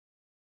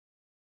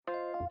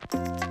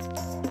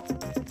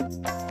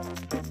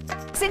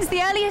Since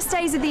the earliest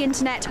days of the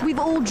internet, we've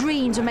all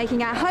dreamed of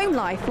making our home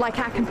life like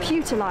our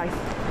computer life,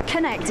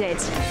 connected.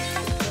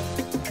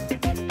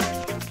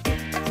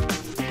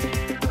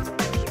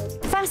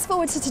 Fast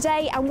forward to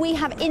today and we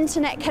have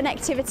internet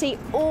connectivity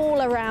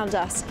all around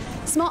us.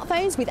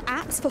 Smartphones with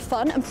apps for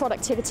fun and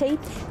productivity,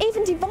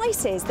 even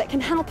devices that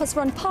can help us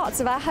run parts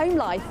of our home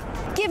life.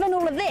 Given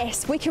all of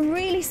this, we can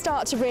really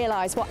start to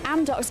realise what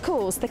Amdocs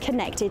calls the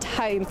connected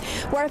home,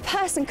 where a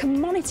person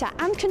can monitor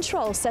and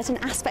control certain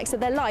aspects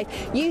of their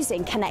life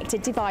using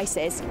connected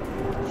devices.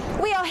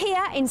 We are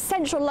here in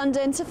central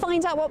London to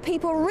find out what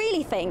people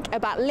really think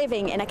about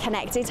living in a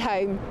connected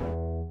home.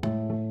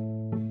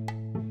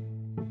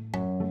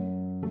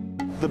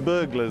 The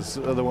burglars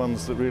are the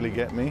ones that really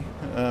get me.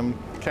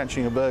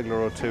 Catching a burglar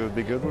or two would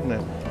be good, wouldn't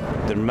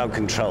it? The remote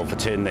control for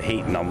turning the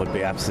heating on would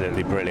be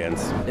absolutely brilliant.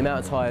 The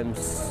amount of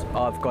times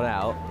I've gone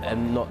out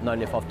and not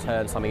known if I've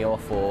turned something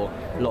off or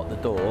locked the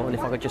door, and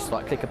if I could just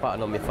click a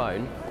button on my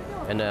phone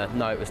and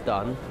know it was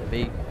done,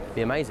 it'd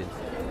be amazing.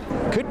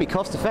 Could be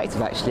cost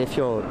effective actually if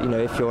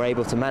you're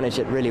able to manage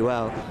it really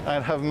well.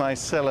 I'd have my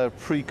cellar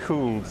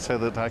pre-cooled so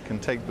that I can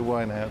take the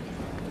wine out.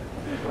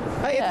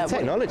 Hey, if the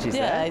technology's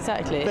there, yeah,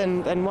 exactly.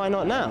 Then why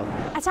not now?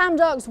 At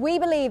Amdocs, we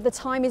believe the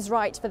time is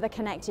right for the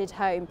connected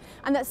home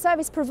and that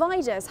service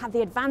providers have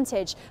the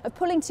advantage of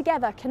pulling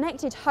together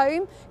connected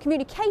home,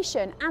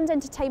 communication and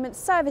entertainment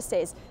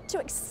services to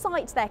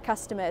excite their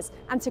customers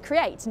and to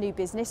create new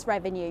business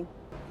revenue.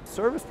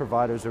 Service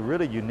providers are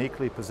really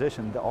uniquely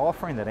positioned. The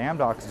offering that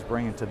Amdocs is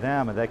bringing to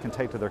them and they can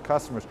take to their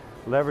customers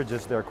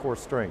leverages their core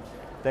strength.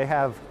 They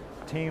have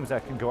teams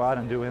that can go out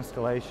and do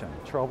installation,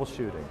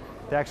 troubleshooting.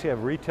 They actually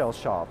have retail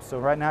shops. So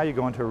right now you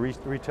go into a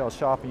retail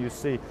shop and you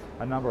see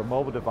a number of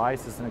mobile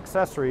devices and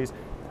accessories.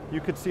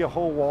 You could see a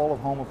whole wall of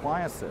home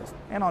appliances.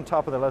 And on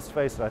top of that, let's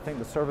face it, I think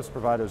the service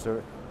providers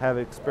have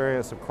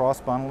experience of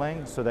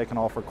cross-bundling, so they can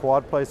offer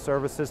quad-play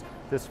services.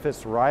 This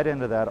fits right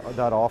into that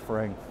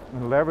offering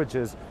and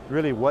leverages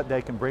really what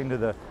they can bring to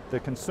the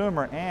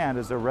consumer, and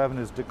as their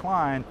revenues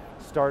decline,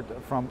 start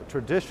from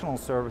traditional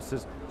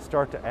services,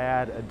 start to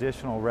add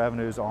additional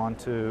revenues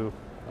onto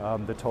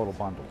the total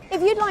bundle.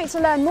 If you'd like to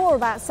learn more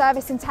about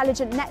Service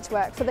Intelligent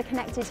Network for the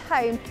connected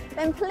home,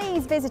 then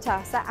please visit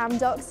us at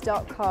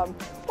amdocs.com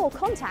or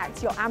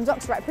contact your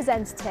Amdocs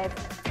representative.